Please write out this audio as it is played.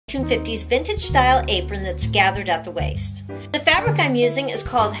1950s vintage style apron that's gathered at the waist. The fabric I'm using is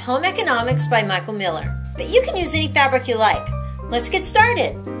called Home Economics by Michael Miller, but you can use any fabric you like. Let's get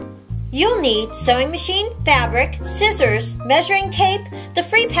started. You'll need sewing machine, fabric, scissors, measuring tape, the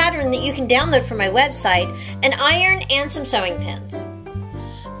free pattern that you can download from my website, an iron, and some sewing pins.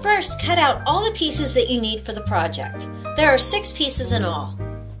 First, cut out all the pieces that you need for the project. There are 6 pieces in all.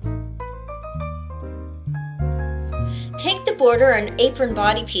 Take the border and apron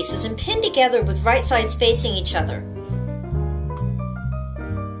body pieces and pin together with right sides facing each other.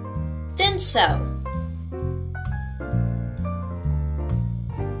 Then sew.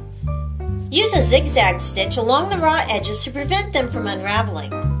 Use a zigzag stitch along the raw edges to prevent them from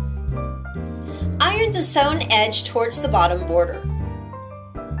unraveling. Iron the sewn edge towards the bottom border.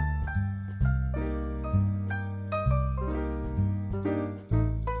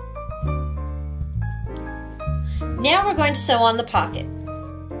 Now we're going to sew on the pocket.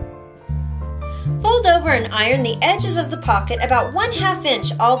 Fold over and iron the edges of the pocket about 1/2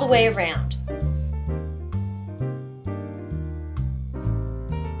 inch all the way around.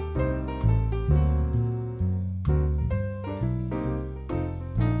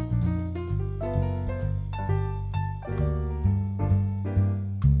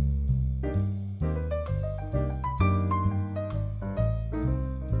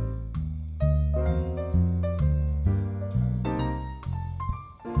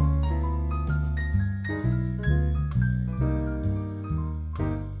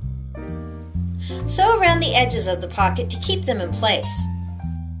 Sew around the edges of the pocket to keep them in place.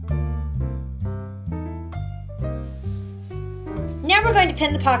 Now we're going to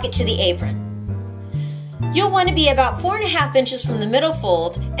pin the pocket to the apron. You'll want to be about 4.5 inches from the middle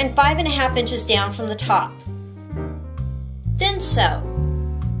fold and 5.5 inches down from the top. Then sew.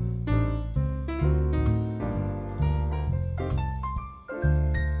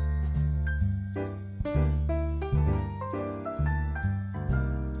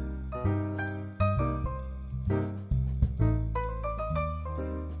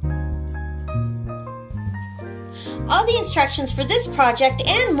 All the instructions for this project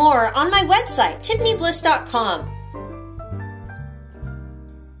and more on my website, tiffanybliss.com.